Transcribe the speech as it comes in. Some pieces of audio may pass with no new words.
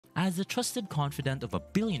As the trusted confidant of a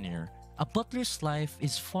billionaire, a butler's life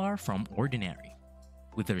is far from ordinary,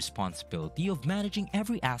 with the responsibility of managing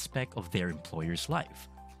every aspect of their employer's life.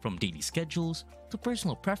 From daily schedules to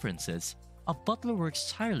personal preferences, a butler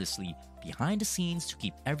works tirelessly behind the scenes to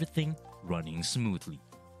keep everything running smoothly.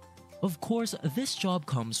 Of course, this job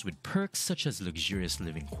comes with perks such as luxurious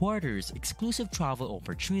living quarters, exclusive travel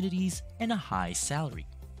opportunities, and a high salary.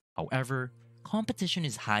 However, competition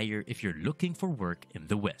is higher if you're looking for work in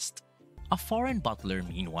the West. A foreign butler,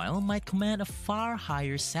 meanwhile, might command a far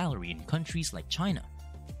higher salary in countries like China,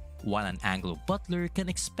 while an Anglo butler can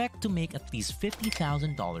expect to make at least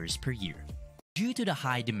 $50,000 per year. Due to the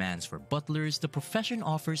high demands for butlers, the profession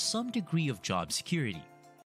offers some degree of job security.